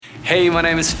Hey, my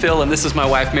name is Phil, and this is my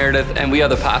wife Meredith, and we are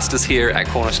the pastors here at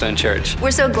Cornerstone Church.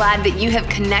 We're so glad that you have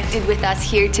connected with us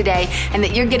here today and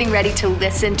that you're getting ready to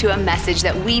listen to a message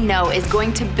that we know is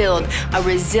going to build a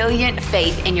resilient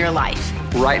faith in your life.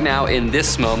 Right now, in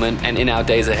this moment and in our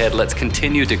days ahead, let's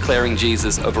continue declaring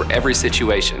Jesus over every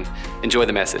situation. Enjoy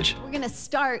the message. We're going to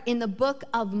start in the book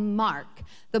of Mark.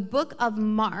 The book of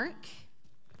Mark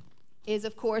is,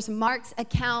 of course, Mark's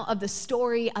account of the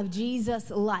story of Jesus'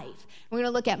 life. We're going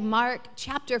to look at Mark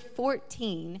chapter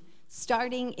 14,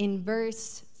 starting in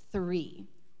verse 3.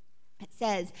 It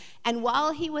says, "And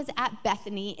while he was at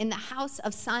Bethany in the house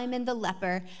of Simon the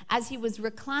leper, as he was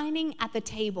reclining at the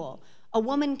table, a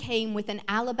woman came with an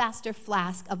alabaster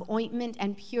flask of ointment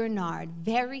and pure nard,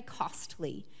 very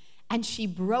costly. And she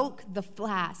broke the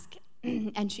flask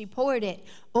and she poured it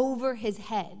over his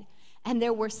head. And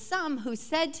there were some who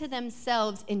said to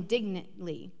themselves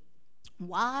indignantly,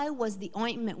 'Why was the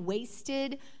ointment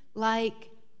wasted like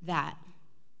that?'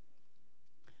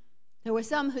 There were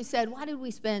some who said, 'Why did we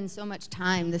spend so much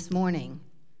time this morning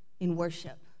in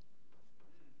worship?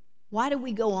 Why did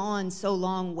we go on so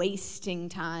long wasting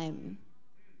time?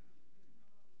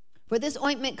 For this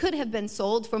ointment could have been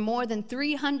sold for more than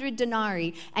 300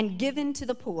 denarii and given to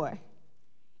the poor.'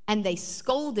 And they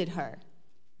scolded her.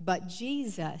 But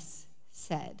Jesus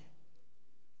said,"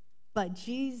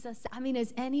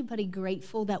 is anybody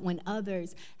grateful that when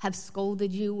others have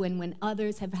scolded you and when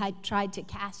others have tried to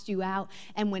cast you out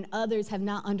and when others have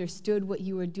not understood what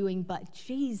you were doing, but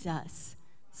Jesus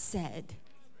said?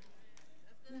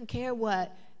 I don't care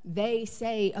what they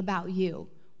say about you.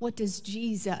 What does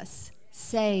Jesus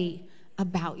say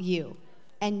about you?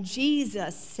 And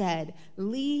Jesus said,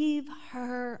 "Leave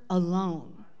her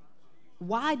alone.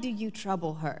 Why do you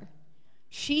trouble her?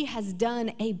 She has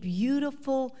done a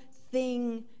beautiful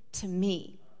thing to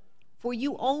me. For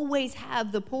you always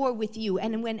have the poor with you,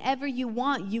 and whenever you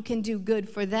want, you can do good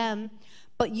for them.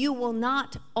 But you will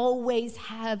not always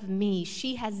have me.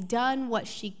 She has done what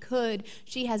she could.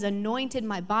 She has anointed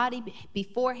my body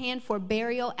beforehand for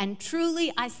burial. And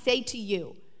truly I say to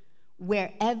you,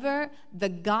 wherever the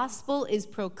gospel is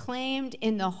proclaimed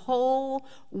in the whole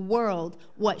world,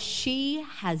 what she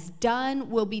has done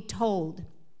will be told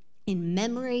in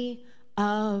memory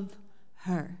of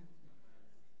her."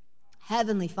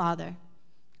 Heavenly Father,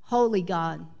 Holy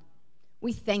God,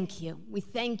 we thank you. We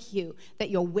thank you that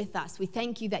you're with us. We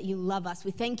thank you that you love us.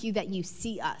 We thank you that you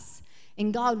see us.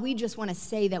 And God, we just want to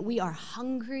say that we are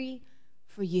hungry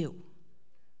for you.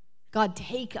 God,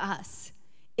 take us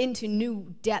into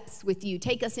new depths with you.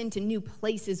 Take us into new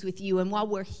places with you. And while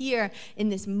we're here in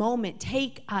this moment,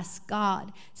 take us,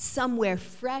 God, somewhere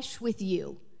fresh with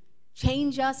you.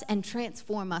 Change us and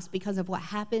transform us because of what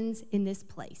happens in this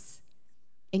place.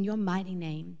 In your mighty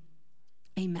name,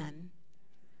 amen.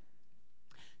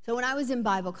 So when I was in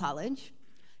Bible college,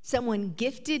 someone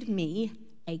gifted me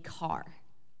a car.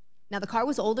 Now, the car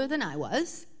was older than I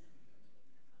was,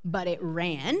 but it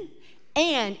ran,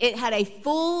 and it had a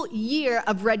full year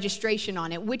of registration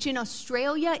on it, which in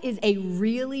Australia is a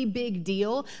really big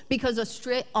deal because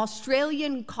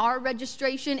Australian car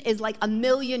registration is like $1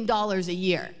 million a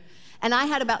year. And I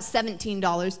had about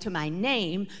 $17 to my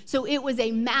name, so it was a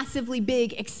massively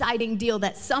big, exciting deal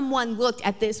that someone looked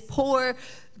at this poor,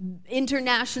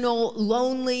 international,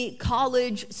 lonely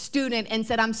college student and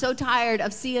said, "I'm so tired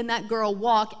of seeing that girl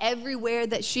walk everywhere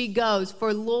that she goes.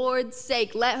 For Lord's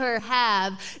sake, let her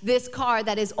have this car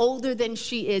that is older than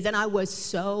she is." And I was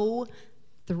so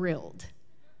thrilled.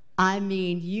 I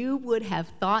mean, you would have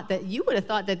thought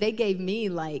that they gave me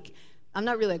I'm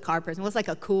not really a car person. What's like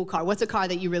a cool car? What's a car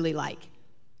that you really like?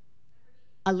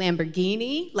 A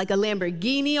Lamborghini? Like a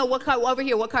Lamborghini? Or what car? Over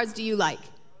here, what cars do you like?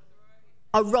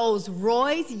 A Rolls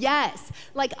Royce? Yes.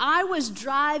 Like I was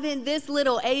driving this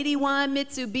little 81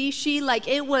 Mitsubishi like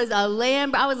it was a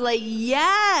Lamb. I was like,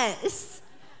 yes.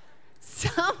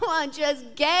 Someone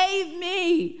just gave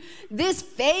me this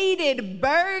faded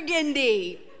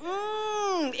burgundy.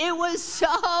 It was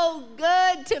so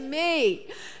good to me.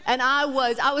 And I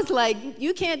was like,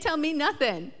 you can't tell me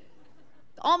nothing.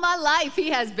 All my life,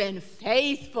 he has been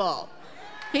faithful.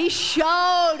 He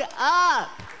showed up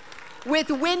with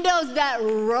windows that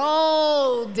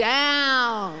roll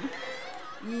down.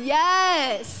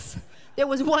 Yes. There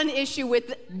was one issue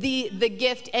with the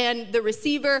gift and the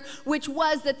receiver, which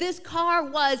was that this car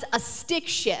was a stick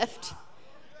shift.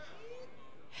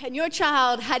 And your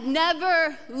child had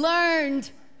never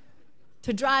learned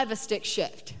to drive a stick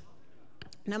shift.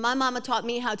 Now, my mama taught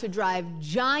me how to drive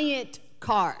giant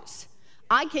cars.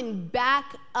 I can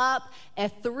back up a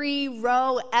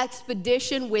 3-row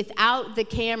expedition without the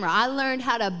camera. I learned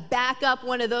how to back up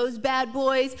one of those bad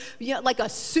boys, like a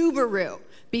Subaru.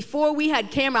 Before we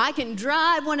had camera, I can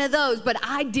drive one of those, but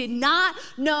I did not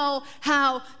know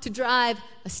how to drive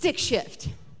a stick shift.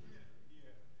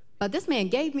 But this man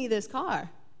gave me this car.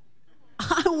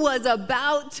 I was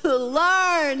about to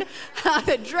learn how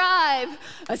to drive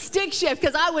a stick shift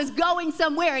because I was going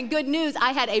somewhere. And good news,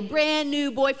 I had a brand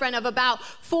new boyfriend of about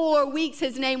 4 weeks.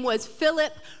 His name was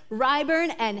Philip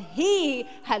Ryburn, and he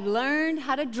had learned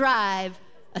how to drive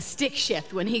a stick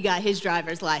shift when he got his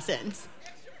driver's license.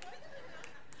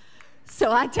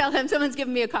 So I tell him, someone's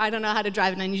giving me a car, I don't know how to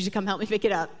drive it, and I need you to come help me pick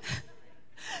it up.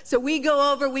 So we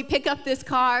go over, we pick up this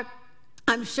car.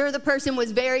 I'm sure the person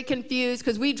was very confused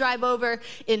because we drive over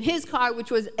in his car, which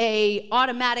was an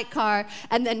automatic car,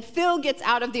 and then Phil gets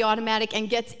out of the automatic and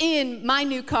gets in my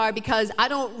new car because I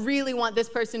don't really want this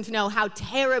person to know how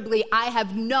terribly I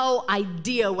have no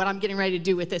idea what I'm getting ready to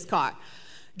do with this car.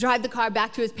 Drive the car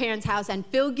back to his parents' house, and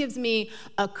Phil gives me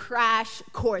a crash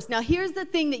course. Now, here's the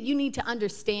thing that you need to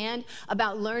understand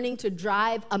about learning to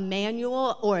drive a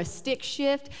manual or a stick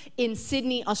shift in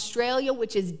Sydney, Australia,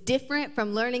 which is different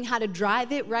from learning how to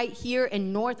drive it right here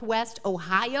in Northwest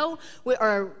Ohio,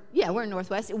 we're in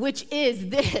Northwest, which is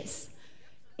this.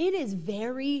 It is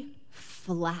very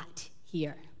flat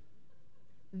here.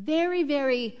 Very,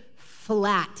 very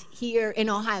flat here in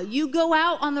Ohio. You go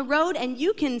out on the road and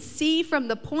you can see from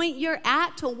the point you're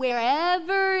at to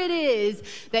wherever it is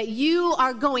that you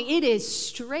are going. It is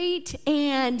straight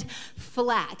and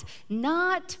flat.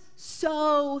 Not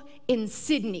so in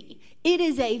Sydney. It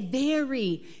is a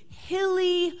very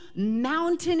hilly,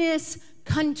 mountainous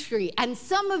country. And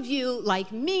some of you,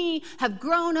 like me, have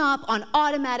grown up on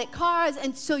automatic cars,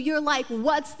 and so you're like,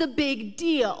 what's the big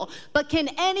deal? But can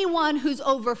anyone who's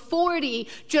over 40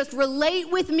 just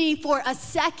relate with me for a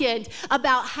second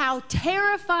about how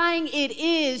terrifying it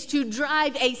is to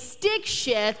drive a stick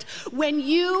shift when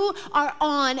you are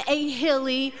on a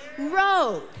hilly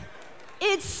road?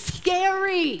 It's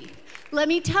scary. Let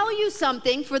me tell you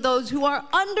something for those who are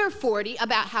under 40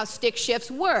 about how stick shifts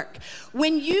work.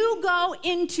 When you go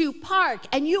into park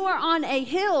and you are on a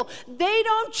hill, they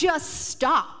don't just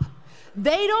stop.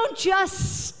 They don't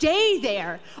just stay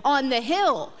there on the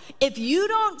hill. If you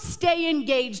don't stay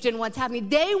engaged in what's happening,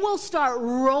 they will start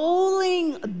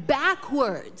rolling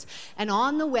backwards. And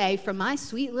on the way from my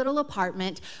sweet little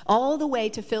apartment all the way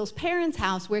to Phil's parents'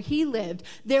 house where he lived,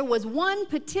 there was one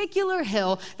particular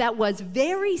hill that was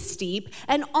very steep.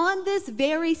 And on this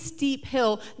very steep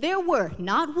hill, there were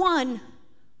not one,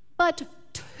 but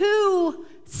 2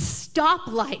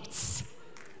 stoplights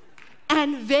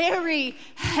and very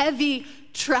heavy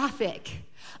traffic.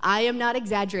 I am not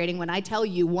exaggerating when I tell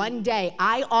you one day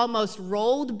I almost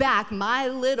rolled back my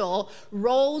little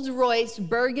Rolls-Royce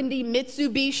Burgundy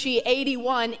Mitsubishi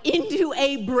 81 into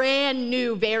a brand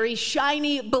new, very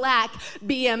shiny black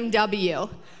BMW.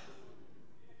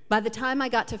 By the time I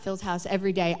got to Phil's house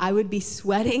every day, I would be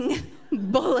sweating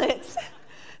bullets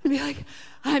and be like,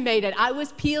 I made it. I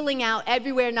was peeling out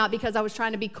everywhere, not because I was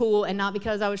trying to be cool and not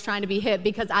because I was trying to be hip,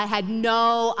 because I had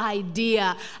no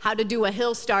idea how to do a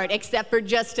hill start except for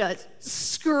just to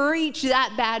screech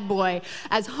that bad boy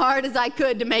as hard as I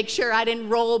could to make sure I didn't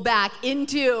roll back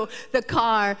into the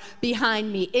car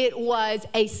behind me. It was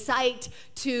a sight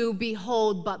to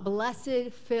behold, but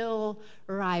blessed Phil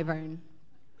Ryburn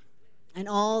and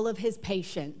all of his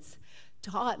patience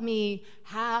taught me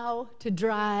how to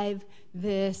drive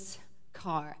this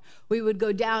car. We would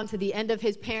go down to the end of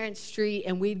his parents' street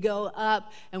and we'd go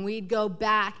up and we'd go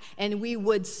back and we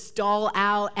would stall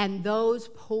out, and those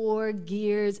poor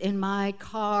gears in my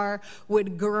car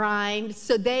would grind.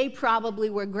 So they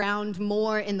probably were ground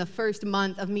more in the first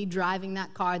month of me driving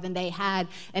that car than they had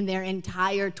in their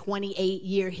entire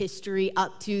 28-year history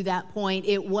up to that point.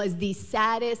 It was the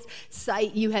saddest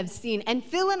sight you have seen. And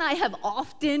Phil and I have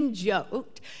often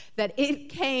joked that it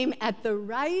came at the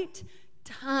right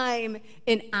time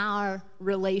in our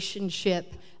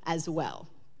relationship as well,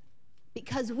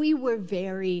 because we were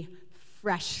very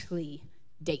freshly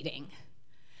dating.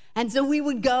 And so we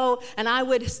would go and I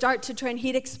would start to train.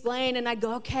 He'd explain and I'd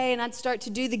go, okay, and I'd start to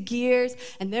do the gears,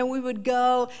 and then we would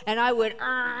go and I would,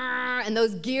 and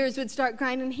those gears would start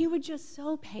grinding, and he would just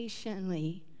so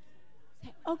patiently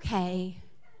say, okay.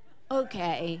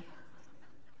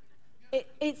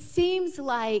 It seems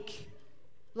like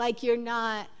you're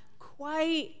not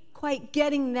quite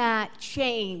getting that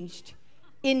changed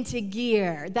into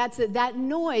gear. That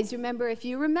noise, if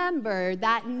you remember,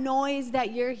 that noise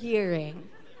that you're hearing.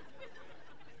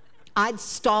 I'd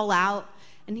stall out,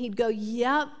 and he'd go,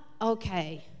 yep,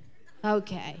 okay.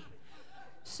 Okay.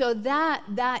 So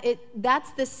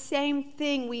that's the same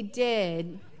thing we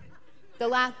did. The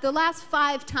last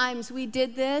 5 times we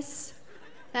did this,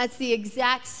 that's the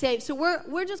exact same. So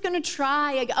we're just going to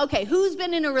try. Okay, who's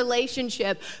been in a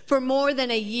relationship for more than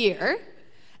a year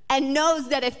and knows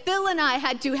that if Phil and I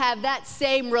had to have that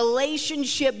same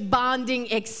relationship bonding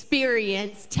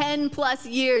experience 10 plus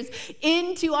years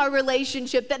into our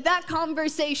relationship, that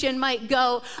conversation might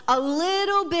go a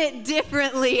little bit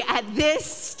differently at this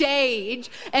stage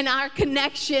in our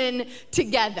connection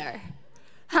together?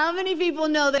 How many people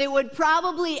know that it would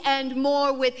probably end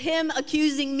more with him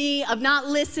accusing me of not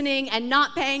listening and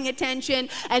not paying attention,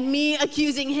 and me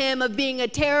accusing him of being a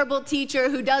terrible teacher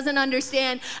who doesn't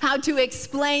understand how to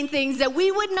explain things, that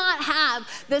we would not have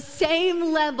the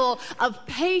same level of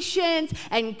patience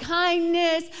and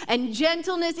kindness and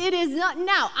gentleness? It is not.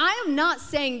 Now, I am not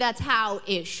saying that's how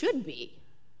it should be.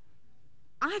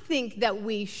 I think that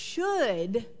we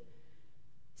should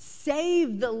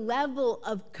save the level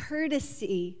of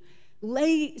courtesy,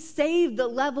 save the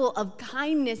level of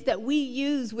kindness that we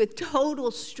use with total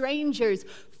strangers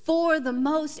for the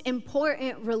most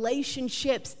important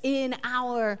relationships in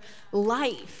our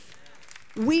life.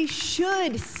 We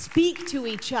should speak to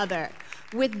each other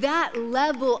with that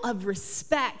level of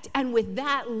respect and with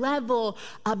that level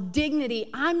of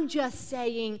dignity. I'm just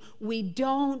saying we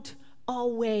don't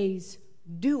always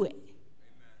do it.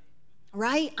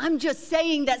 Right? I'm just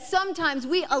saying that sometimes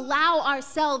we allow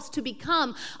ourselves to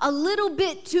become a little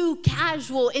bit too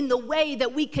casual in the way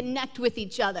that we connect with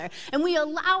each other. And we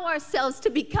allow ourselves to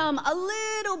become a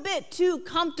little bit too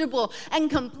comfortable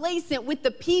and complacent with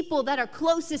the people that are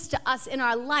closest to us in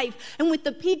our life and with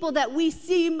the people that we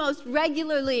see most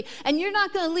regularly. And you're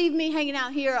not going to leave me hanging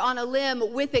out here on a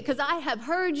limb with it, because I have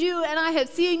heard you and I have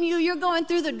seen you. You're going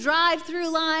through the drive-through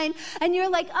line and you're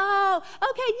like, oh,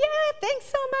 okay, yeah, thanks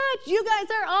so much. You guys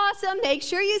are awesome. Make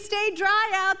sure you stay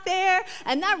dry out there.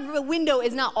 And that window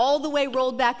is not all the way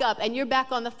rolled back up and you're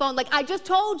back on the phone like, I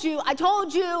told you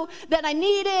that I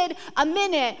needed a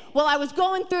minute while I was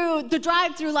going through the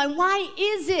drive-through line. Why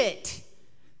is it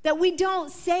that we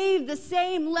don't save the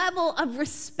same level of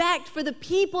respect for the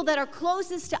people that are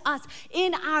closest to us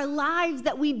in our lives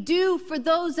that we do for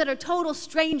those that are total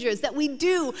strangers, that we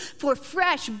do for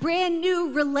fresh, brand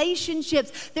new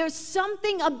relationships? There's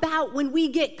something about when we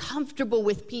get comfortable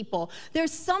with people.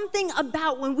 There's something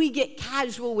about when we get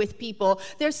casual with people.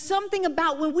 There's something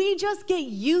about when we just get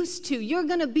used to you're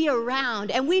going to be around,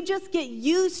 and we just get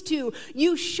used to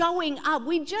you showing up.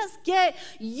 We just get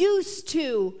used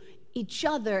to each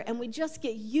other, and we just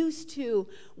get used to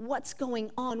what's going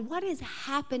on. What is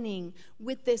happening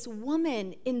with this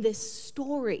woman in this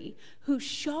story who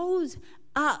shows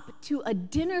up to a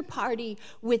dinner party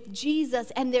with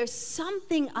Jesus, and there's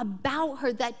something about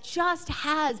her that just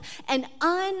has an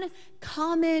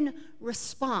uncommon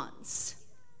response.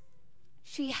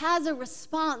 She has a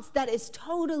response that is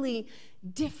totally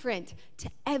different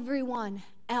to everyone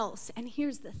else. And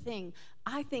here's the thing.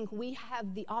 I think we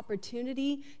have the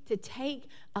opportunity to take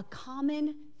a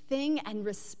common thing and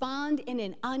respond in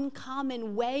an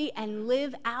uncommon way and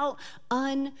live out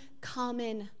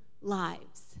uncommon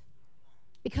lives.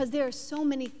 Because there are so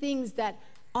many things that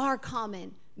are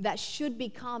common, that should be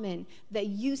common, that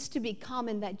used to be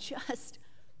common, that just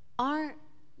aren't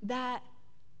that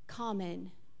common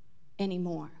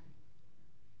anymore.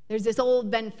 There's this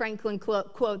old Ben Franklin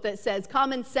quote that says,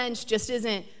 common sense just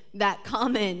isn't that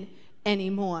common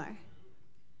anymore.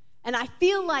 And I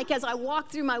feel like as I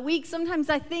walk through my week,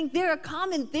 sometimes I think there are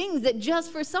common things that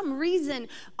just for some reason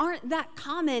aren't that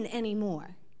common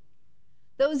anymore.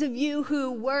 Those of you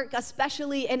who work,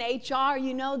 especially in HR,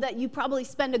 you know that you probably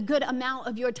spend a good amount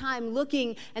of your time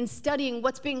looking and studying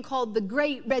what's being called the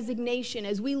Great Resignation,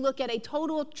 as we look at a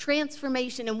total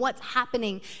transformation in what's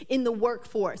happening in the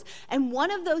workforce. And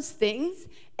one of those things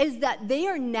is that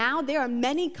there are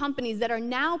many companies that are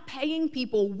now paying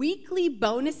people weekly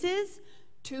bonuses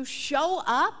to show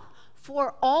up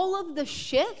for all of the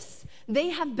shifts they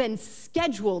have been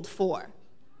scheduled for.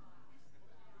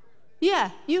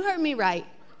 Yeah, you heard me right.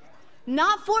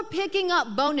 Not for picking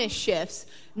up bonus shifts,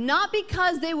 not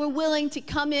because they were willing to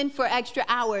come in for extra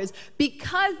hours,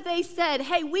 because they said,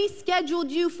 hey, we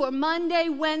scheduled you for Monday,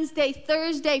 Wednesday,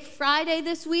 Thursday, Friday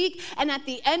this week, and at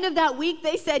the end of that week,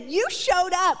 they said, you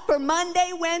showed up for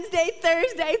Monday, Wednesday,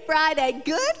 Thursday, Friday.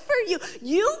 Good for you.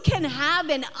 You can have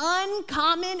an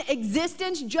uncommon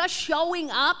existence just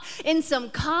showing up in some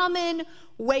common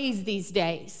ways these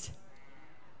days.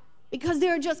 Because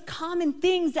there are just common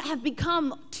things that have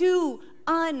become too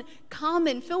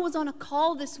uncommon. Phil was on a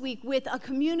call this week with a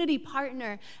community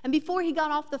partner, and before he got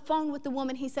off the phone with the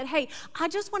woman, he said, hey, I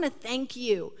just want to thank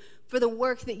you for the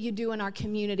work that you do in our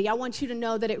community. I want you to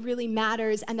know that it really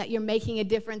matters and that you're making a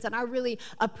difference, and I really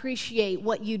appreciate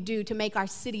what you do to make our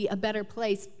city a better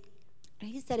place. And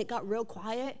he said it got real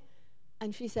quiet,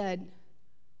 and she said,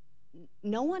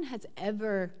 no one has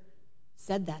ever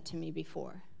said that to me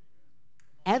before.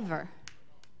 Ever.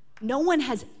 No one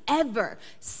has ever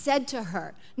said to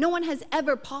her, no one has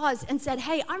ever paused and said,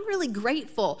 hey, I'm really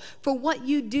grateful for what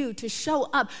you do to show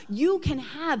up. You can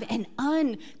have an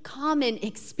uncommon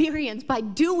experience by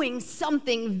doing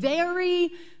something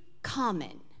very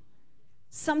common,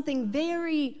 something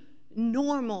very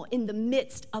normal in the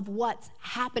midst of what's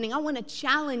happening. I want to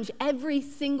challenge every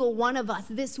single one of us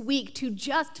this week to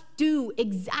just do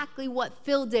exactly what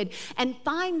Phil did and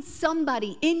find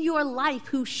somebody in your life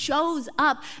who shows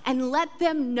up and let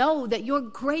them know that you're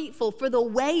grateful for the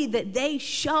way that they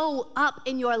show up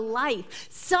in your life.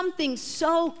 Something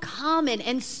so common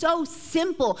and so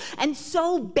simple and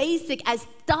so basic as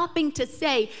stopping to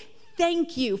say,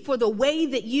 thank you for the way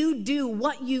that you do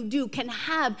what you do can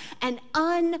have an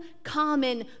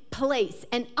uncommon place,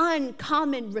 an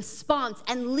uncommon response,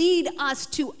 and lead us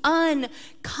to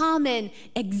uncommon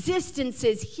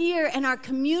existences here in our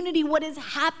community. What is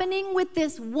happening with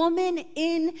this woman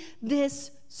in this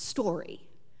story?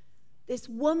 This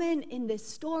woman in this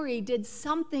story did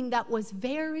something that was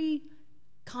very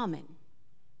common.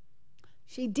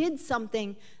 She did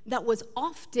something that was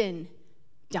often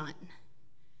done.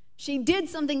 She did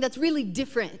something that's really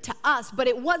different to us, but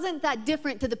it wasn't that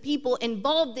different to the people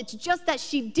involved. It's just that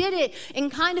she did it in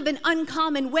kind of an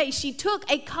uncommon way. She took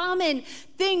a common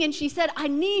thing and she said, I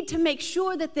need to make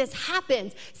sure that this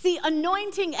happens. See,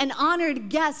 anointing an honored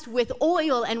guest with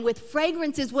oil and with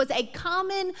fragrances was a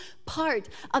common part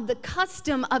of the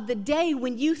custom of the day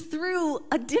when you threw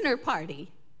a dinner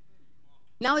party.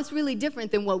 Now it's really different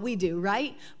than what we do,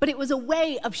 right? But it was a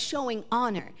way of showing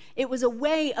honor. It was a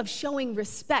way of showing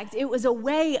respect. It was a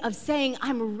way of saying,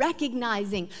 I'm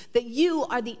recognizing that you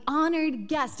are the honored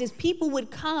guest. As people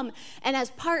would come and as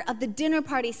part of the dinner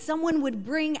party, someone would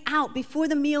bring out, before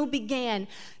the meal began,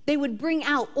 they would bring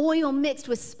out oil mixed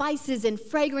with spices and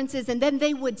fragrances, and then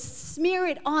they would smear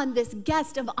it on this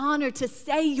guest of honor to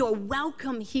say, you're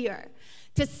welcome here.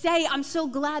 To say, I'm so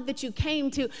glad that you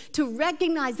came, to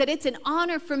recognize that it's an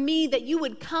honor for me that you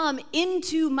would come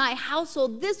into my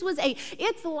household.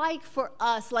 It's like for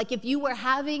us, like if you were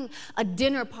having a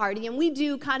dinner party, and we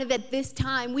do kind of at this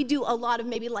time, we do a lot of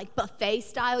maybe like buffet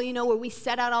style, where we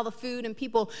set out all the food and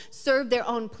people serve their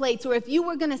own plates. Or if you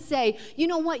were gonna say, you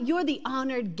know what, you're the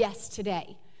honored guest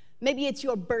today. Maybe it's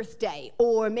your birthday,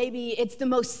 or maybe it's the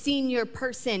most senior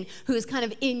person who's kind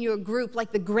of in your group,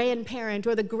 like the grandparent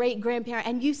or the great-grandparent,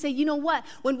 and you say, you know what,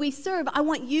 when we serve, I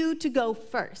want you to go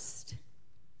first.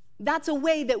 That's a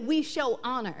way that we show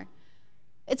honor.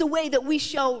 It's a way that we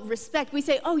show respect. We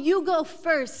say, oh, you go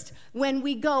first when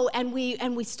we go and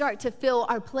we start to fill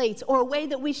our plates. Or a way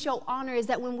that we show honor is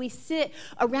that when we sit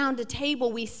around a table,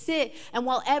 we sit, and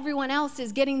while everyone else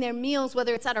is getting their meals,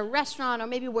 whether it's at a restaurant or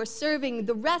maybe we're serving,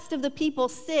 the rest of the people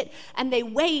sit and they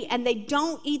wait and they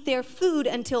don't eat their food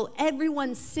until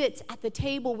everyone sits at the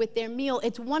table with their meal.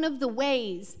 It's one of the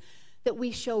ways that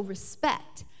we show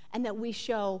respect and that we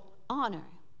show honor.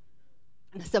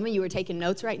 Some of you are taking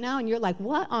notes right now, and you're like,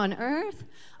 what on earth?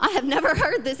 I have never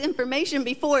heard this information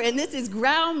before, and this is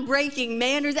groundbreaking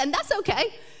manners, and that's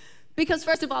okay, because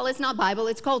first of all, it's not Bible,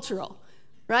 it's cultural,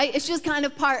 right? It's just kind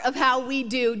of part of how we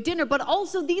do dinner, but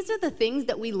also these are the things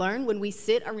that we learn when we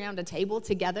sit around a table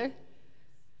together.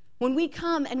 When we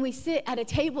come and we sit at a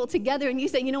table together and you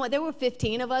say, you know what, there were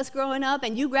 15 of us growing up,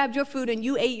 and you grabbed your food and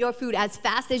you ate your food as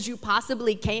fast as you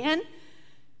possibly can,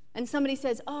 and somebody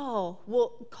says, oh, well,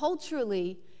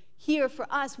 culturally, here for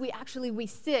us, we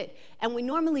sit and we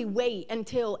normally wait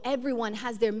until everyone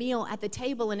has their meal at the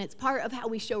table, and it's part of how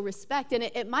we show respect. And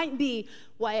it might be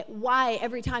why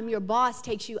every time your boss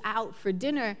takes you out for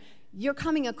dinner, you're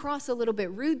coming across a little bit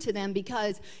rude to them,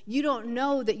 because you don't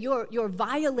know that you're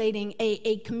violating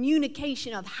a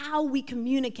communication of how we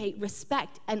communicate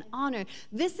respect and honor.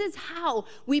 This is how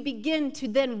we begin to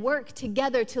then work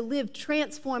together to live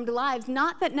transformed lives,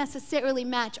 not that necessarily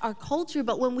match our culture,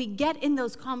 but when we get in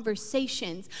those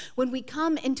conversations, when we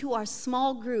come into our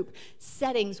small group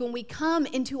settings, when we come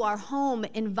into our home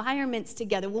environments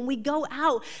together, when we go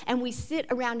out and we sit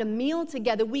around a meal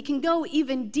together, we can go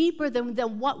even deeper than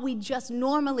what we just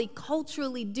normally,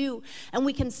 culturally do. And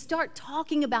we can start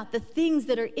talking about the things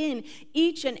that are in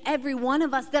each and every one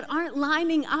of us that aren't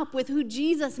lining up with who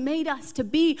Jesus made us to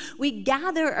be. We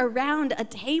gather around a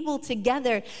table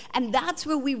together, and that's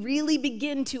where we really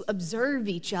begin to observe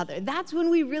each other. That's when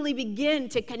we really begin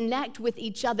to connect with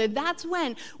each other. That's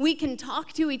when we can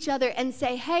talk to each other and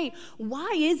say, hey,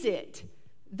 why is it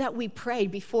that we pray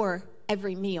before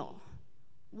every meal?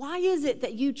 Why is it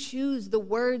that you choose the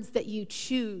words that you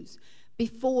choose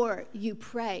before you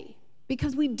pray?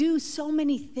 Because we do so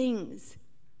many things,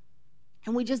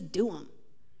 and we just do them.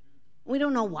 We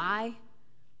don't know why.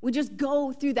 We just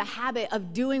go through the habit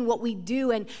of doing what we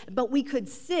do, but we could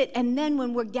sit, and then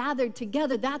when we're gathered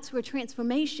together, that's where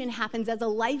transformation happens. As a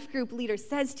life group leader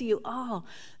says to you, oh,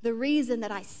 the reason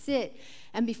that I sit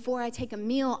and before I take a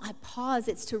meal, I pause,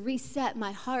 it's to reset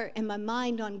my heart and my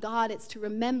mind on God. It's to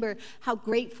remember how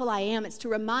grateful I am. It's to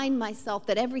remind myself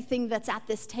that everything that's at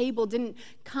this table didn't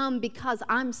come because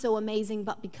I'm so amazing,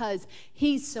 but because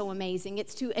He's so amazing.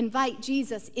 It's to invite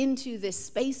Jesus into this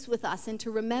space with us and to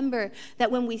remember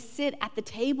that when we sit at the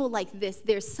table like this,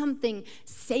 there's something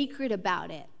sacred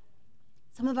about it.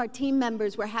 Some of our team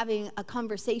members were having a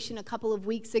conversation a couple of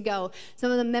weeks ago.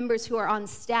 Some of the members who are on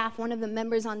staff, one of the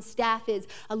members on staff is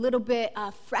a little bit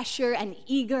fresher and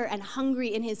eager and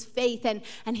hungry in his faith. And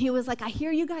he was like, I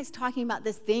hear you guys talking about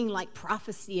this thing like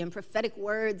prophecy and prophetic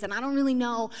words, and I don't really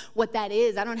know what that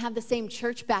is. I don't have the same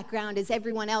church background as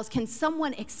everyone else. Can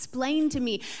someone explain to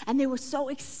me? And they were so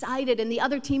excited. And the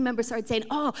other team members started saying,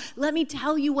 oh, let me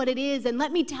tell you what it is. And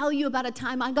let me tell you about a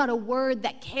time I got a word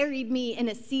that carried me in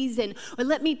a season. Or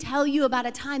let me tell you about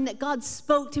a time that God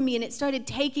spoke to me and it started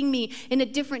taking me in a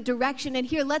different direction. And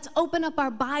here, let's open up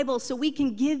our Bible so we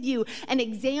can give you an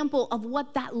example of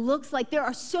what that looks like. There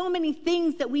are so many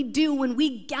things that we do when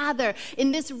we gather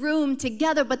in this room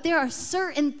together, but there are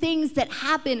certain things that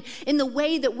happen in the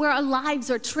way that where our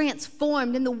lives are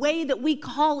transformed, in the way that we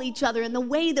call each other, in the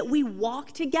way that we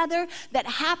walk together, that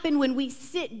happen when we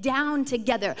sit down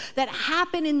together, that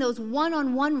happen in those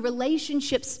one-on-one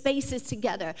relationship spaces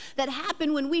together, that happen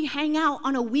when we hang out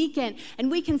on a weekend and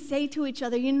we can say to each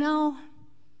other, you know,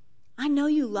 I know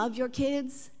you love your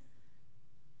kids,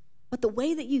 but the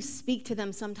way that you speak to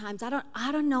them sometimes, I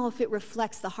don't know if it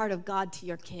reflects the heart of God to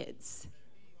your kids.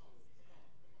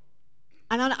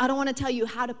 And I don't want to tell you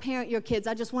how to parent your kids.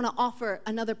 I just want to offer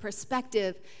another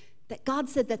perspective that God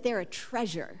said that they're a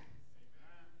treasure.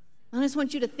 I just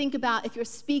want you to think about if you're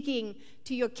speaking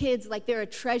to your kids like they're a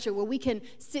treasure, where we can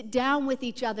sit down with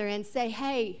each other and say,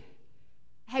 hey,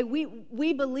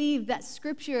 we believe that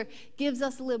Scripture gives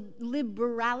us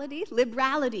liberality.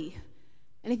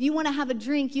 And if you want to have a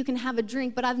drink, you can have a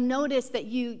drink. But I've noticed that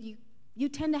you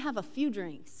tend to have a few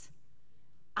drinks.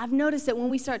 I've noticed that when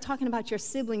we start talking about your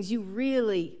siblings, you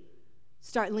really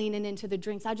start leaning into the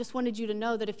drinks. I just wanted you to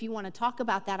know that if you want to talk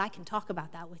about that, I can talk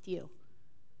about that with you.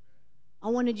 I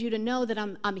wanted you to know that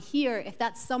I'm here if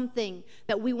that's something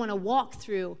that we want to walk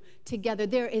through together.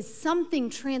 There is something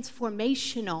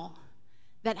transformational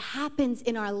that happens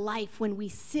in our life when we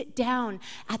sit down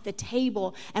at the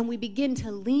table and we begin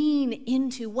to lean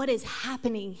into what is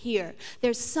happening here.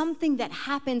 There's something that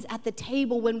happens at the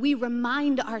table when we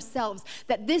remind ourselves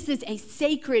that this is a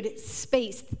sacred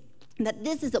space, that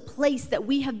this is a place that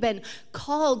we have been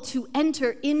called to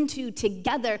enter into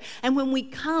together. And when we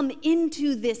come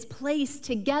into this place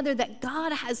together, that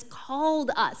God has called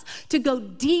us to go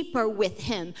deeper with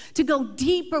Him, to go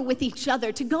deeper with each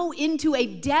other, to go into a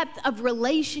depth of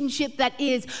relationship that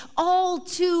is all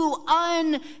too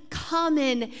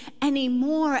uncommon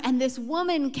anymore. And this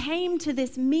woman came to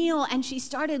this meal and she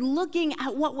started looking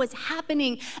at what was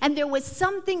happening. And there was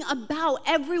something about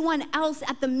everyone else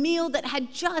at the meal that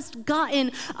had just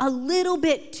gotten a little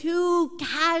bit too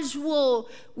casual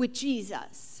with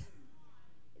Jesus.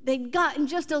 They'd gotten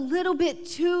just a little bit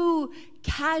too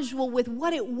casual with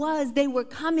what it was they were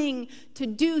coming to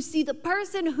do. See, the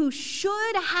person who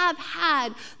should have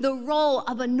had the role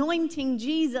of anointing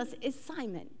Jesus is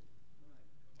Simon.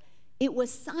 It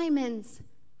was Simon's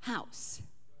house.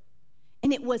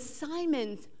 And it was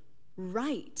Simon's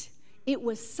right. It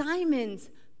was Simon's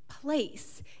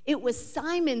place. It was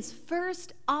Simon's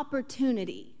first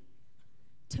opportunity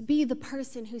to be the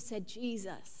person who said,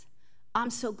 Jesus, I'm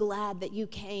so glad that you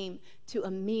came to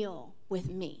a meal with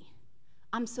me.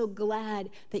 I'm so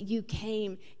glad that you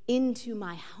came into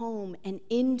my home and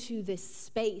into this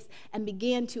space and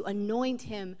began to anoint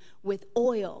him with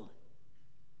oil.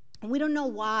 And we don't know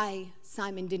why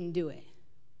Simon didn't do it.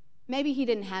 Maybe he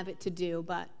didn't have it to do,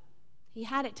 but he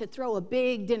had it to throw a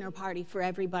big dinner party for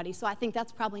everybody, so I think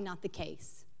that's probably not the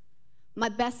case. My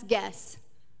best guess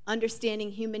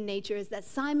understanding human nature, is that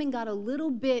Simon got a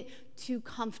little bit too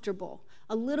comfortable,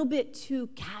 a little bit too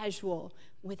casual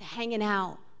with hanging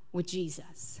out with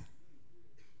Jesus.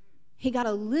 He got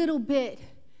a little bit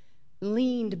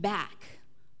leaned back,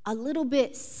 a little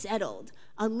bit settled,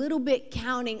 a little bit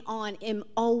counting on him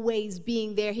always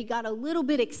being there. He got a little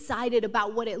bit excited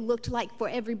about what it looked like for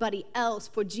everybody else,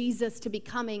 for Jesus to be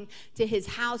coming to his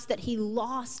house, that he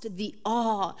lost the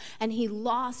awe and he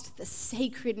lost the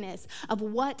sacredness of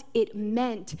what it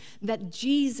meant that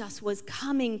Jesus was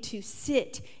coming to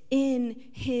sit in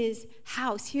his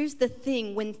house. Here's the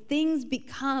thing: when things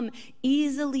become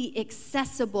easily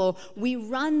accessible, we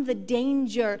run the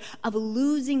danger of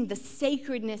losing the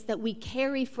sacredness that we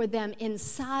carry for them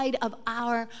inside of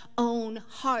our own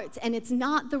hearts. And it's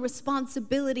not the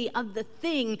responsibility of the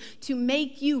thing to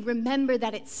make you remember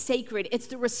that it's sacred. It's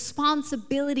the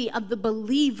responsibility of the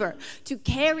believer to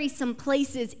carry some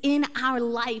places in our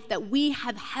life that we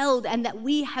have held and that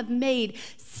we have made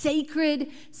sacred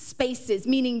spaces,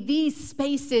 meaning these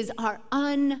spaces are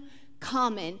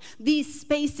uncommon. These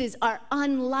spaces are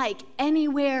unlike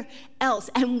anywhere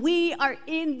else. And we are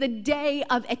in the day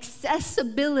of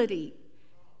accessibility.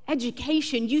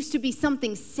 Education used to be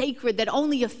something sacred that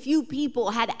only a few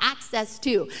people had access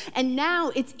to. And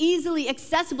now it's easily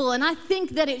accessible, and I think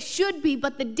that it should be,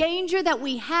 but the danger that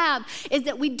we have is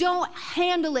that we don't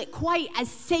handle it quite as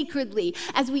sacredly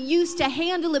as we used to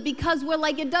handle it, because we're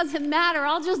like, it doesn't matter,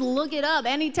 I'll just look it up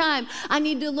anytime I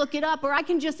need to look it up, or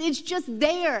it's just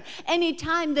there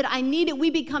anytime that I need it. We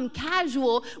become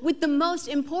casual with the most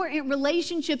important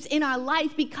relationships in our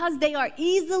life because they are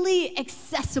easily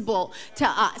accessible to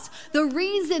us. The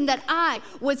reason that I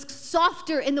was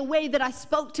softer in the way that I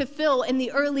spoke to Phil in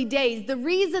the early days, the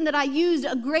reason that I used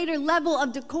a greater level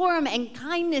of decorum and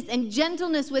kindness and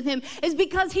gentleness with him is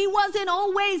because he wasn't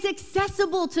always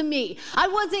accessible to me. I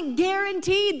wasn't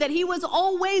guaranteed that he was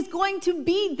always going to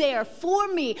be there for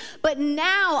me. But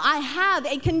now I have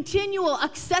a continual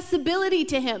accessibility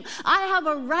to him. I have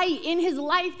a right in his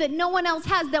life that no one else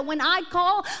has, that when I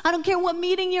call, I don't care what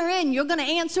meeting you're in, you're going to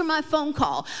answer my phone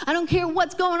call. I don't care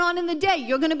what's going on in the day,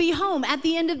 you're going to be home at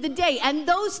the end of the day. And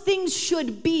those things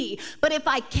should be. But if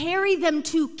I carry them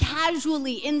too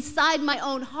casually inside my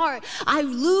own heart, I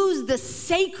lose the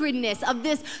sacredness of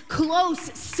this close,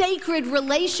 sacred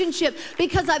relationship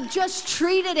because I've just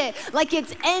treated it like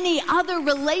it's any other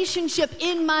relationship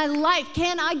in my life.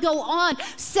 Can I go on?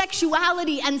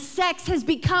 Sexuality and sex has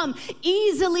become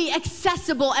easily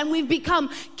accessible, and we've become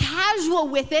casual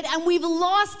with it, and we've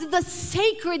lost the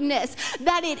sacredness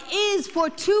that it is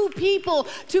for two people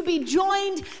to be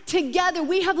joined together.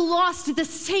 We have lost the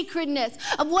sacredness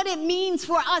of what it means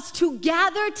for us to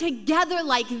gather together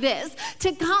like this,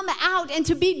 to come out and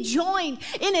to be joined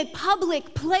in a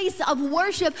public place of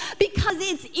worship, because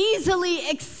it's easily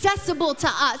accessible to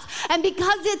us. And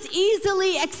because it's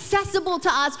easily accessible to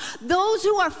us, those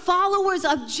who are followers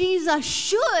of Jesus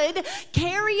should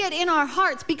carry it in our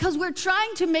hearts, because we're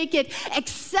trying to make it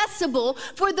accessible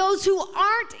for those who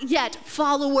aren't yet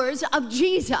followers of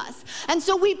Jesus. And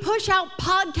so we push out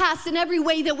podcasts in every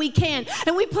way that we can,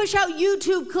 and we push out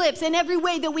YouTube clips in every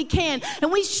way that we can,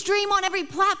 and we stream on every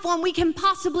platform we can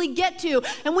possibly get to,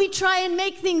 and we try and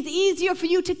make things easier for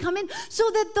you to come in so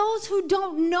that those who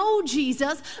don't know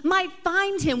Jesus might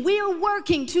find him. We are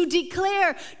working to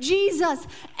declare Jesus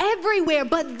everywhere,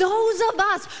 but those of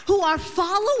us who are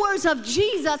followers of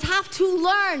Jesus have to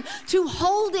learn to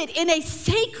hold it in a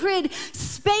sacred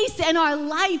space in our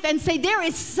life and say, there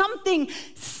is something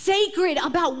sacred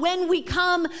about when we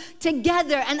come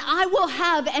together. And I will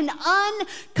have an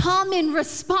uncommon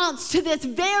response to this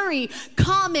very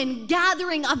common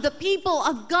gathering of the people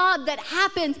of God that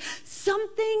happens.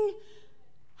 Something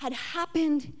had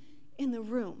happened in the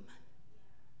room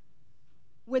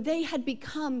where they had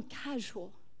become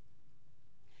casual.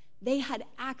 They had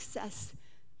access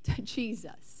to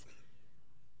Jesus,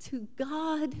 to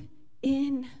God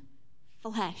in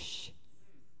flesh.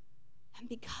 And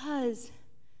because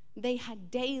they had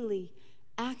daily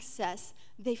access,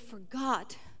 they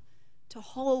forgot to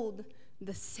hold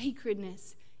the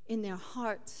sacredness in their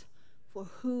hearts for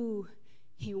who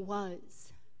he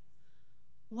was.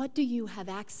 What do you have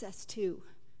access to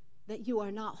that you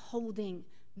are not holding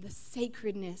the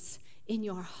sacredness in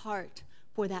your heart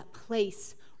for that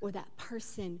place or that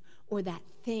person or that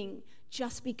thing?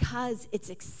 Just because it's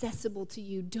accessible to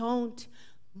you, don't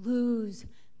lose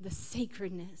the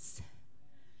sacredness.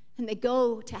 And they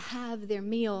go to have their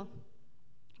meal.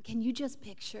 Can you just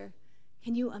picture,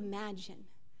 can you imagine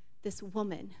this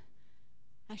woman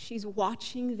as she's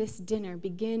watching this dinner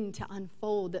begin to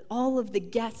unfold, that all of the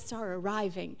guests are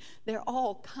arriving. They're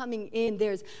all coming in.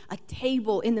 There's a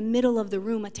table in the middle of the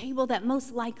room, a table that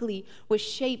most likely was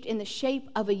shaped in the shape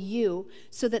of a U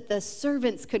so that the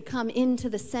servants could come into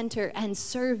the center and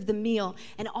serve the meal.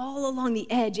 And all along the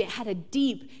edge, it had a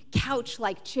deep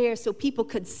couch-like chair so people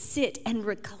could sit and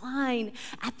recline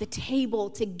at the table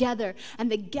together.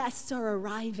 And the guests are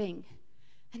arriving.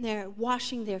 And they're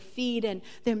washing their feet and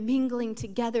they're mingling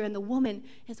together, and the woman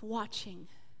is watching.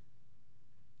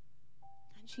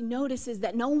 And she notices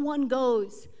that no one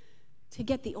goes to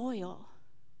get the oil.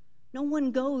 No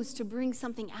one goes to bring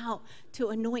something out to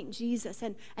anoint Jesus.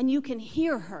 And you can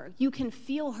hear her. You can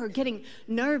feel her getting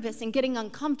nervous and getting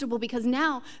uncomfortable because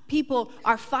now people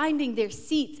are finding their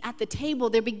seats at the table.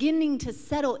 They're beginning to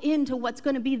settle into what's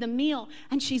going to be the meal.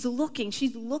 And she's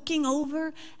looking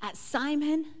over at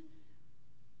Simon.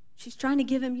 She's trying to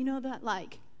give him, that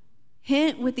like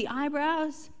hint with the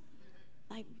eyebrows.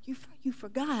 Like, you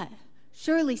forgot.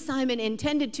 Surely Simon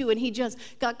intended to, and he just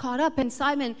got caught up, and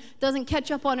Simon doesn't catch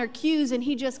up on her cues, and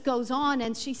he just goes on,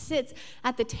 and she sits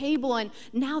at the table, and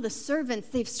now the servants,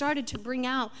 they've started to bring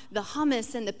out the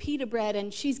hummus and the pita bread,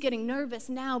 and she's getting nervous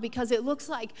now because it looks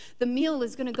like the meal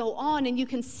is going to go on, and you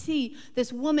can see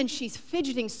this woman, she's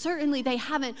fidgeting. Certainly they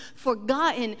haven't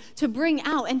forgotten to bring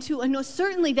out and to know.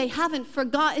 Certainly they haven't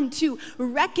forgotten to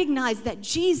recognize that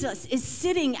Jesus is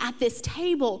sitting at this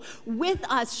table with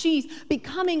us. She's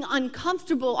becoming uncomfortable.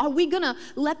 Are we going to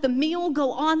let the meal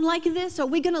go on like this? Are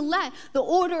we going to let the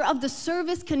order of the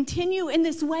service continue in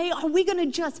this way? Are we going to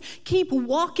just keep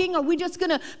walking? Are we just going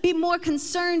to be more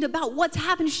concerned about what's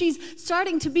happened? She's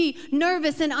starting to be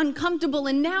nervous and uncomfortable,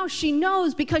 and now she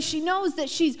knows, because she knows that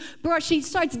she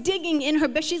starts digging in her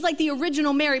bed. She's like the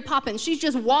original Mary Poppins. She's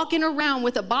just walking around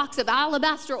with a box of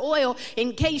alabaster oil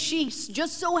in case she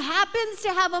just so happens to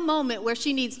have a moment where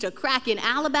she needs to crack an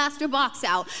alabaster box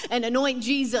out and anoint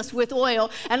Jesus with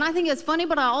oil. And I think it's funny,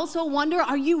 but I also wonder,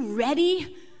 are you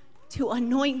ready to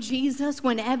anoint Jesus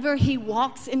whenever he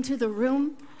walks into the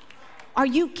room? Are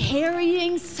you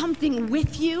carrying something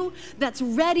with you that's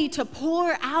ready to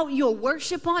pour out your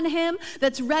worship on him,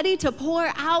 that's ready to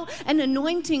pour out an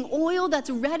anointing oil, that's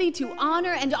ready to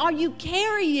honor? And are you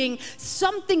carrying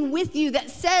something with you that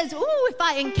says, ooh, if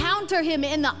I encounter him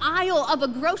in the aisle of a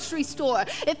grocery store,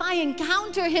 if I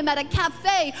encounter him at a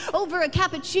cafe over a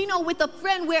cappuccino with a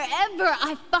friend, wherever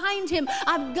I find him,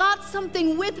 I've got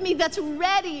something with me that's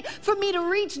ready for me to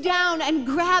reach down and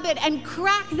grab it and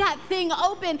crack that thing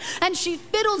open. And she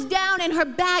fiddles down in her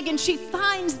bag and she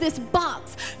finds this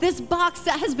box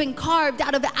that has been carved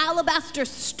out of alabaster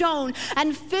stone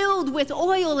and filled with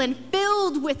oil and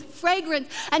filled with fragrance.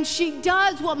 And she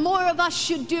does what more of us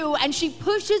should do, and she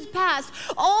pushes past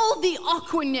all the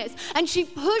awkwardness, and she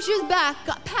pushes back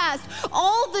past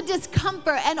all the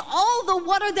discomfort and all the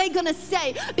what are they gonna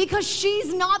say, because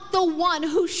she's not the one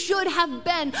who should have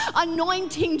been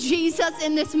anointing Jesus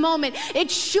in this moment. It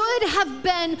should have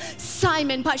been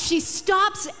Simon, but she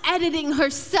stops editing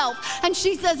herself and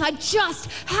she says, I just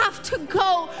have to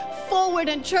go forward.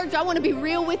 And church, I want to be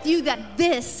real with you that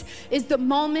this is the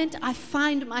moment I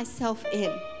find myself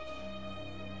in.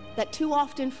 That too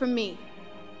often for me,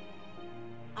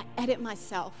 I edit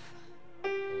myself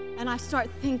and I start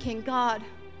thinking, God,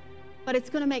 but it's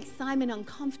going to make Simon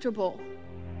uncomfortable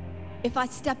if I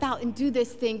step out and do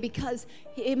this thing, because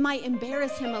it might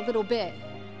embarrass him a little bit.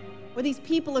 Or these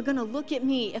people are going to look at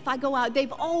me if I go out.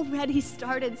 They've already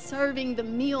started serving the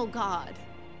meal, God.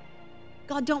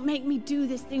 God, don't make me do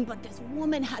this thing. But this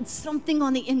woman had something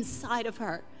on the inside of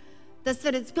her that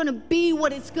said it's going to be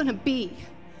what it's going to be.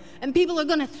 And people are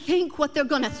going to think what they're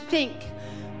going to think.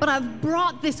 But I've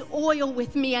brought this oil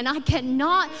with me and I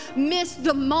cannot miss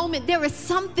the moment. There is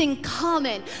something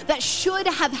common that should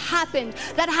have happened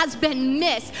that has been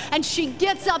missed. And she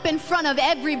gets up in front of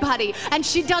everybody and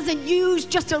she doesn't use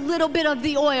just a little bit of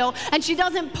the oil and she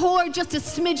doesn't pour just a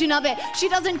smidgen of it. She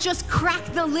doesn't just crack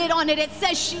the lid on it. It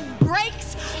says she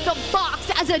breaks the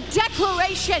box as a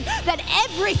declaration that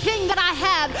everything that I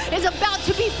have is about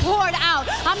to be poured out.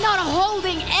 I'm not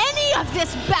holding any of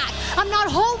this back. I'm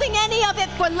not holding any of it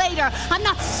for later. I'm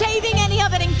not saving any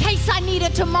of it in case I need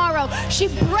it tomorrow. She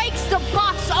breaks the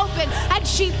box open and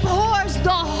she pours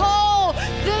the whole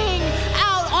thing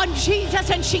out on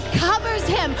Jesus, and she covers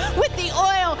him with the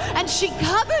oil, and she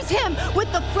covers him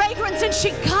with the fragrance, and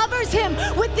she covers him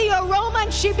with the aroma,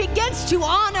 and she begins to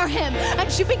honor him,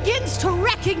 and she begins to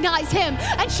recognize him,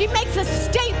 and she makes a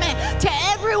statement to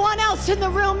everyone else in the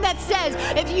room that says,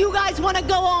 if you guys want to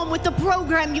go on with the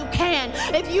program, you can.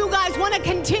 If you guys want to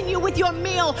continue with your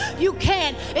meal, you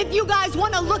can. If you guys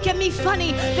want to look at me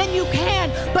funny, then you can.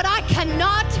 But I I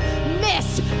cannot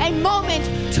miss a moment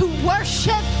to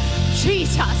worship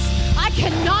Jesus. I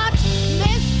cannot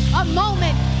miss a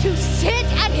moment to sit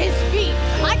at his feet.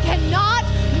 I cannot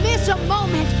miss a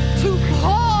moment to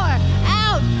pour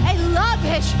out a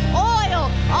lavish oil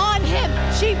on him.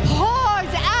 She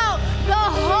pours out the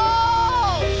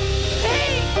whole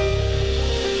thing.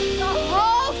 The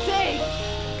whole thing.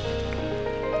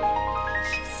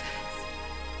 She says.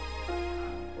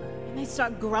 And they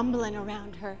start grumbling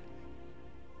around her.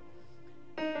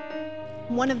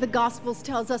 One of the Gospels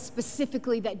tells us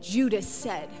specifically that Judas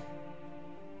said,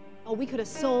 oh, we could have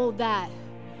sold that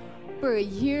for a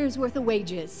year's worth of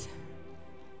wages.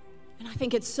 And I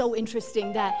think it's so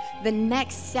interesting that the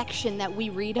next section that we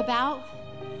read about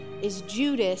is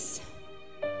Judas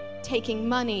taking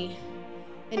money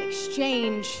in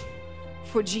exchange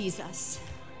for Jesus.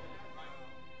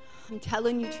 I'm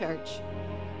telling you, church,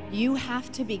 you have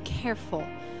to be careful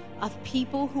of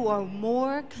people who are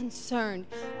more concerned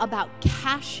about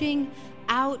cashing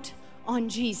out on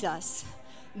Jesus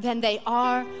than they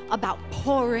are about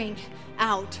pouring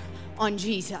out on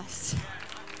Jesus.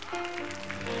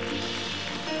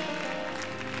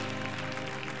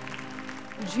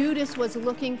 Judas was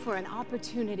looking for an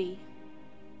opportunity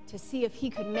to see if he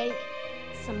could make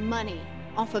some money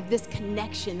off of this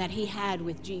connection that he had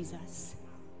with Jesus.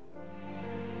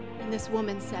 And this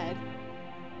woman said,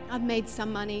 I've made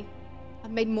some money.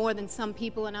 I've made more than some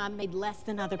people, and I've made less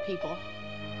than other people.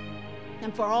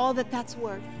 And for all that that's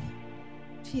worth,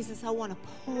 Jesus, I want to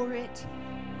pour it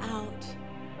out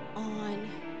on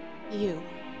you.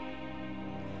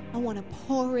 I want to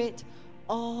pour it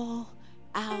all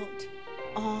out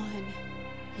on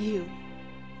you.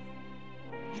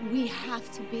 And we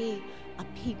have to be a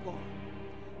people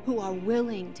who are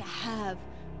willing to have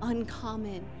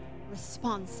uncommon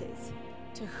responses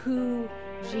to who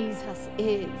Jesus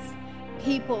is.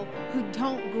 People who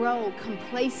don't grow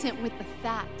complacent with the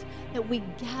fact that we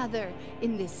gather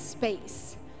in this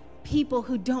space. People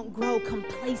who don't grow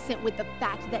complacent with the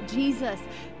fact that Jesus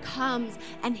comes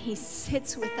and he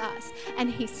sits with us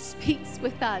and he speaks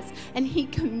with us and he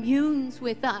communes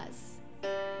with us.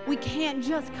 We can't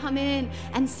just come in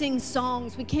and sing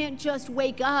songs. We can't just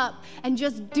wake up and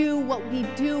just do what we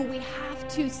do. We have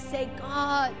to say,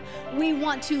 God, we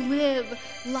want to live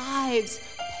lives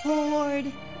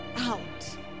poured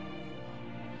out.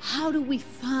 How do we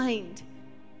find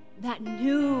that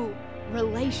new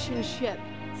relationship,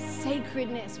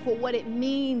 sacredness for what it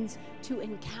means to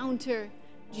encounter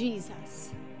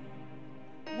Jesus?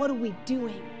 What are we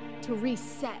doing to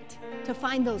reset, to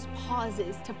find those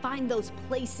pauses, to find those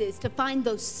places, to find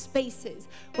those spaces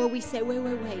where we say, wait,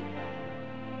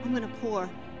 I'm going to pour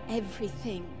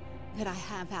everything that I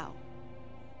have out.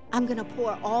 I'm going to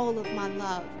pour all of my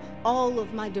love, all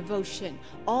of my devotion,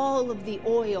 all of the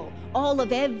oil, all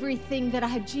of everything that I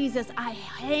have. Jesus, I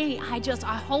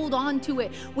hold on to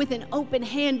it with an open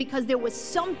hand, because there was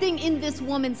something in this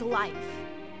woman's life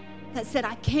that said,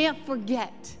 I can't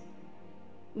forget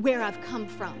where I've come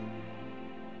from.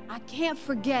 I can't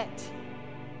forget.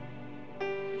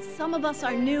 Some of us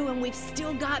are new and we've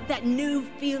still got that new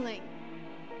feeling.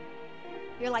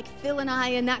 You're like Phil and I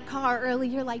in that car early.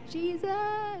 You're like, Jesus.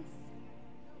 Hey,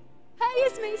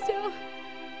 it's me still.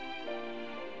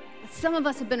 But some of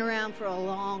us have been around for a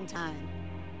long time.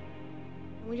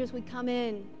 And we come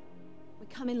in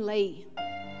late.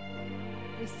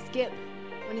 We skip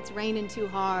when it's raining too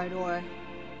hard, or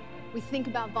we think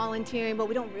about volunteering, but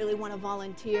we don't really want to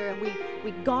volunteer. And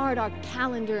we guard our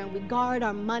calendar, and we guard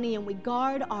our money, and we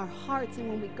guard our hearts. And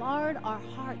when we guard our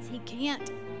hearts, he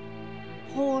can't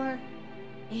pour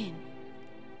in.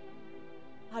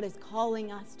 God is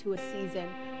calling us to a season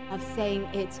of saying,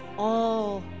 it's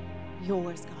all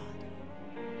yours, God.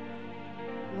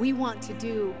 We want to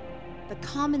do the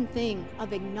common thing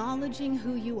of acknowledging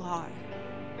who you are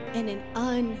in an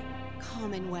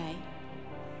uncommon way.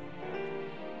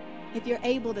 If you're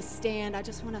able to stand, I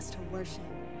just want us to worship.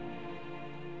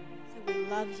 Say, we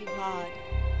love you, God.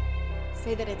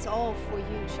 Say that it's all for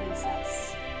you,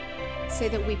 Jesus. Say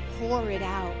that we pour it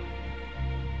out.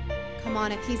 Come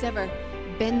on, if he's ever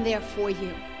been there for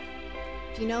you,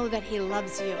 if you know that he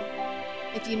loves you,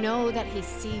 if you know that he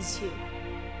sees you,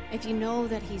 if you know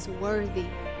that he's worthy,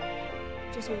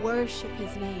 just worship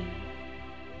his name.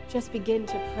 Just begin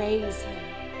to praise him.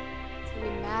 So we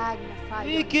magnify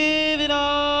We you. give it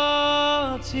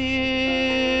all to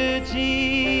you,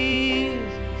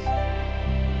 Jesus.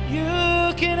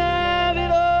 You can have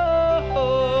it all.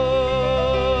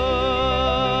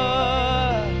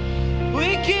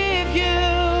 We give you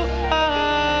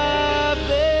our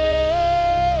best.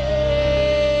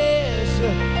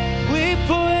 We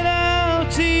pour it out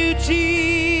to you,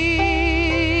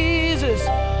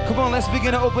 on, let's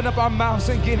begin to open up our mouths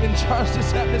and give and charge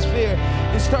this atmosphere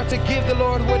and start to give the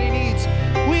Lord what he needs.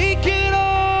 We give it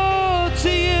all to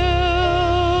you.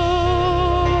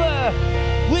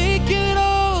 We give it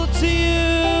all to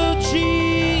you,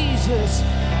 Jesus.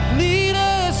 Lead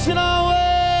us in our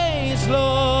ways,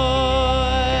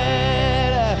 Lord.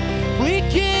 We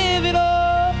give it all.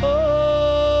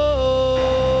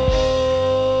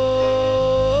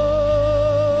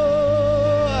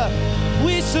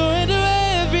 We surrender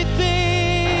everything.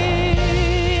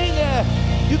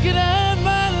 You can have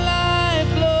my life,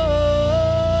 Lord.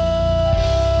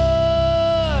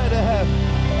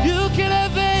 You can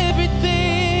have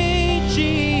everything,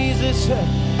 Jesus.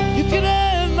 You can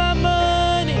have my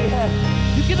money.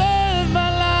 You can have my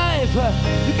life.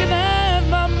 You can have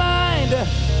my mind.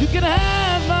 You can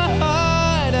have my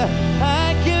heart.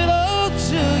 I give it all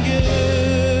to you.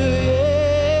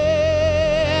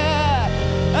 Yeah.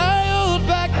 I hold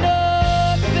back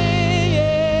nothing.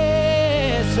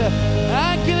 Yes.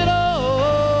 I give it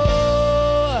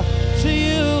all to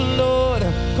you, Lord.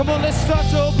 Come on, let's start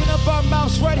to open up our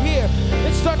mouths right here.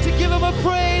 Let's start to give him a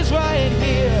praise right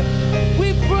here.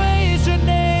 We praise your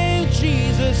name,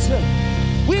 Jesus.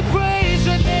 We praise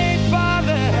your name,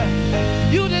 Father.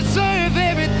 You deserve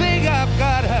everything I've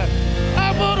got.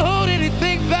 I won't hold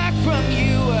anything back from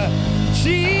you.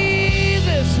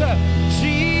 Jesus,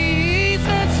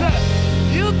 Jesus,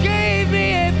 you gave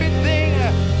me everything.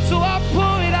 So I'll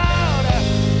pour it out.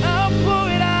 I'll pour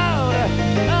it out.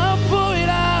 I'll pour it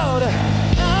out.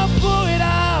 I'll pour it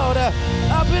out.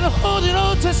 I've been holding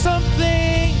on to some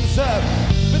things,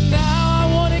 but now I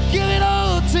want to give it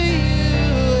all to you.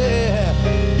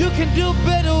 You can do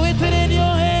better with it in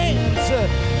your hands.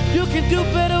 You can do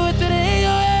better with it in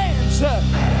your hands.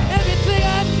 Everything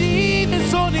I need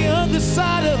is on the other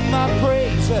side of my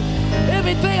praise.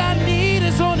 Everything I need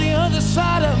is on the other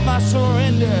side of my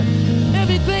surrender.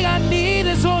 Everything I need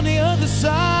is on the other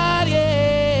side,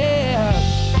 yeah.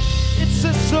 It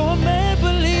says, so a man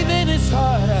believe in his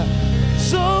heart,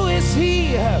 so is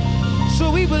he. So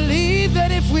we believe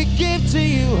that if we give to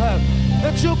you,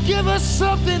 that you'll give us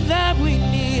something that we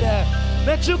need,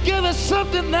 that you'll give us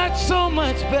something that's so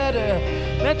much better,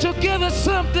 that you'll give us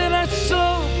something that's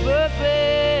so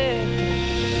perfect.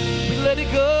 We let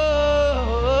it go.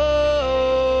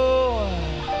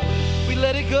 We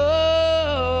let it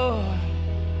go.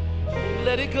 We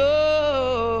let it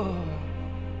go.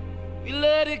 We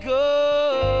let it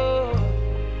go.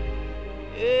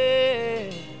 Yeah.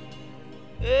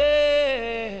 Yeah.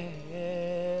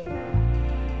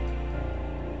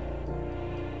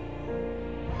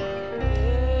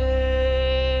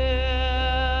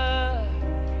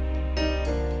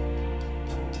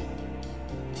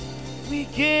 We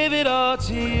give it all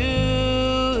to you.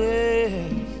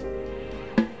 Yes.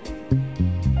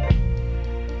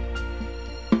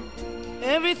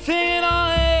 Everything in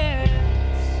our hands,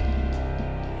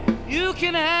 you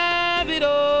can have it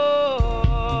all.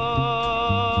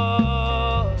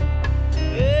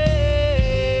 Yes.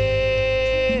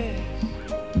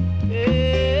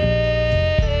 Yes.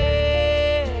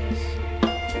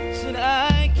 So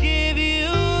I give you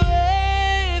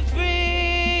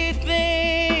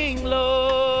everything,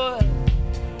 Lord.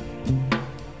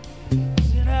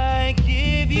 So I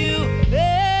give you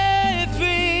everything,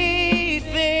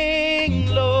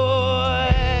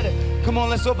 Lord. Come on,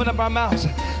 let's open up our mouths.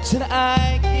 Said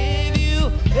I give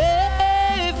you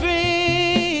everything,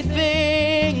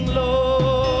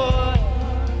 Lord.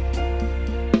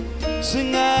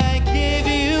 Sing, I give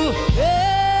you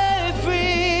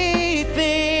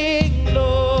everything,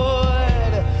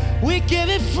 Lord. We give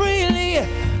it freely.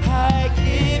 I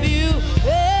give you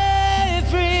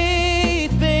everything,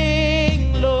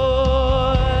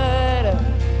 Lord.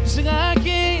 Sing, I give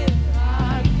you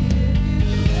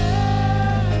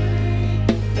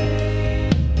everything.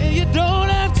 And you don't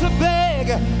have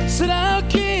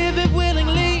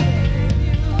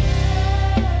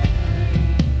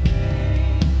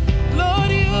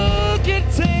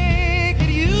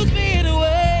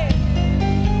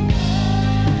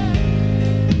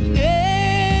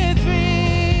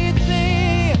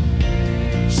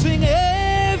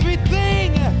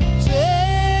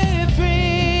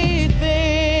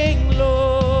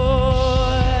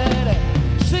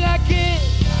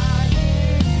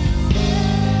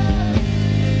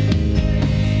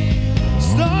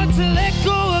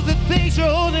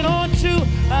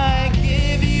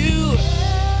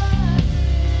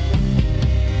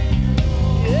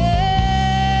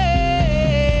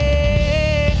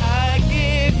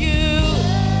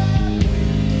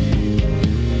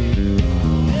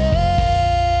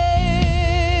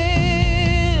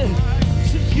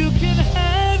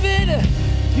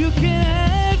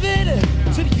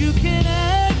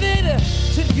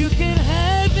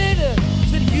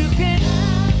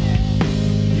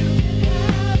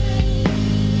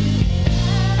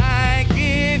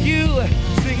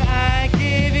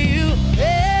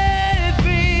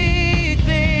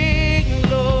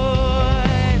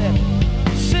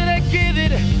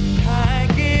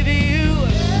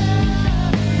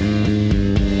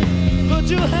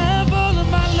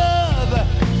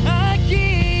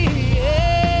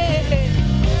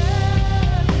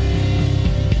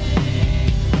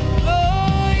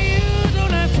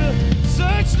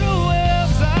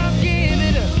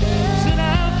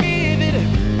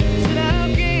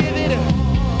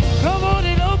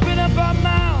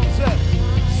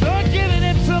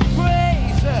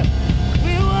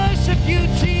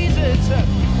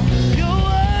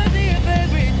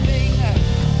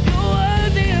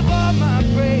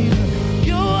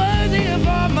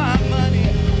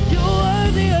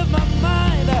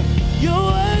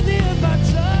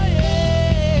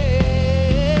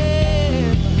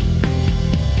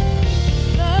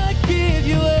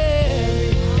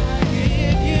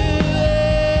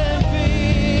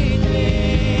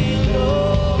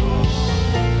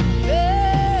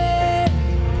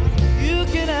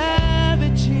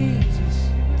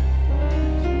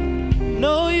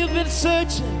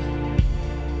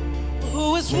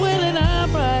is willing,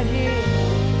 I'm right here.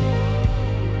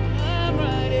 I'm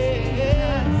right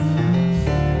here.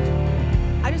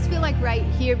 I just feel like right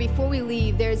here, before we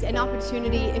leave, there's an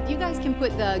opportunity. If you guys can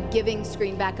put the giving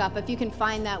screen back up, if you can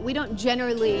find that. We don't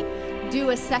generally do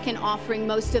a second offering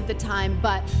most of the time,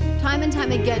 but time and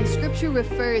time again, Scripture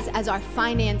refers as our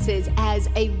finances as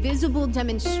a visible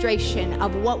demonstration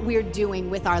of what we're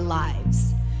doing with our lives.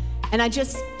 And I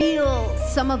just feel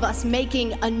some of us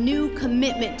making a new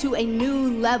commitment to a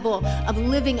new level of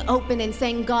living open and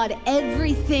saying, God,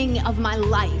 everything of my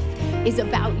life is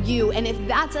about you. And if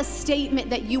that's a statement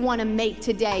that you want to make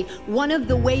today, one of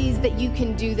the ways that you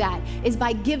can do that is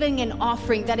by giving an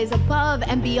offering that is above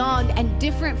and beyond and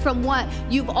different from what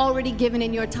you've already given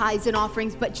in your tithes and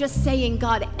offerings, but just saying,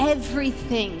 God,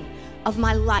 everything of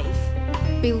my life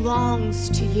belongs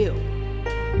to you.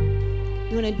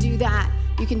 You want to do that?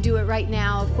 You can do it right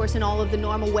now, of course, in all of the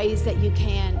normal ways that you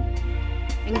can.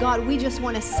 And God, we just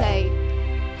want to say,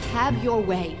 have your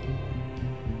way.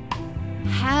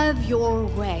 Have your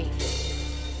way.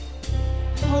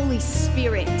 Holy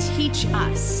Spirit, teach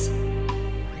us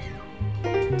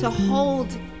to hold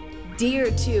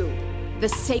dear to the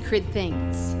sacred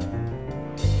things.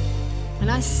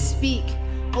 And I speak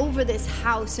over this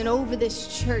house and over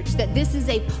this church that this is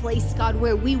a place, God,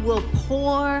 where we will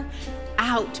pour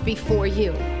out before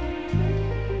you.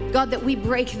 God, that we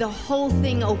break the whole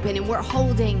thing open and we're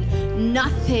holding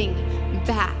nothing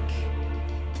back.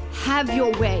 Have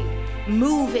your way.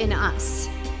 Move in us.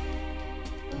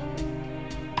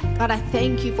 God, I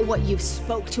thank you for what you've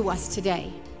spoke to us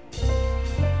today.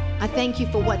 I thank you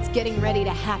for what's getting ready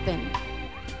to happen.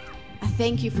 I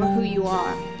thank you for who you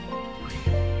are.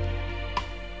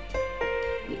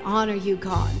 We honor you,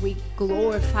 God. We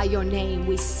glorify your name.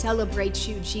 We celebrate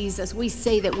you, Jesus. We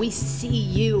say that we see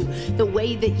you the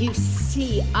way that you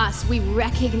see us. We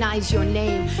recognize your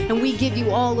name and we give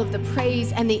you all of the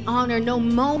praise and the honor. No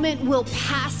moment will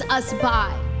pass us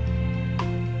by.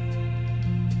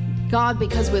 God,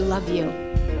 because we love you.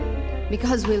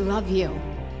 Because we love you.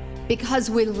 Because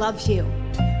we love you.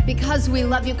 Because we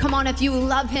love you. Come on, if you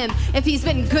love him, if he's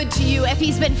been good to you, if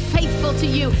he's been faithful to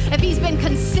you, if he's been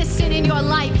consistent in your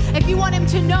life, if you want him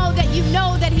to know that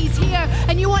he's here,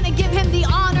 and you want to give him the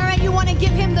honor, and you want to give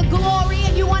him the glory,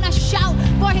 and you want to shout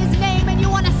for his name, and you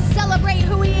want to celebrate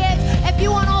who he is, if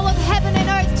you want all of heaven and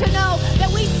earth to know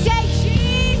that we say,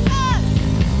 Jesus,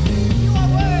 you are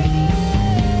worthy.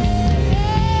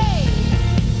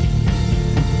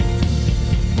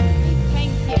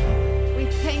 We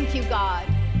thank you, God.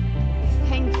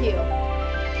 Thank you.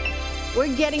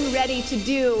 We're getting ready to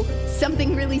do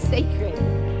something really sacred,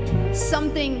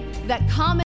 something that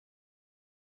common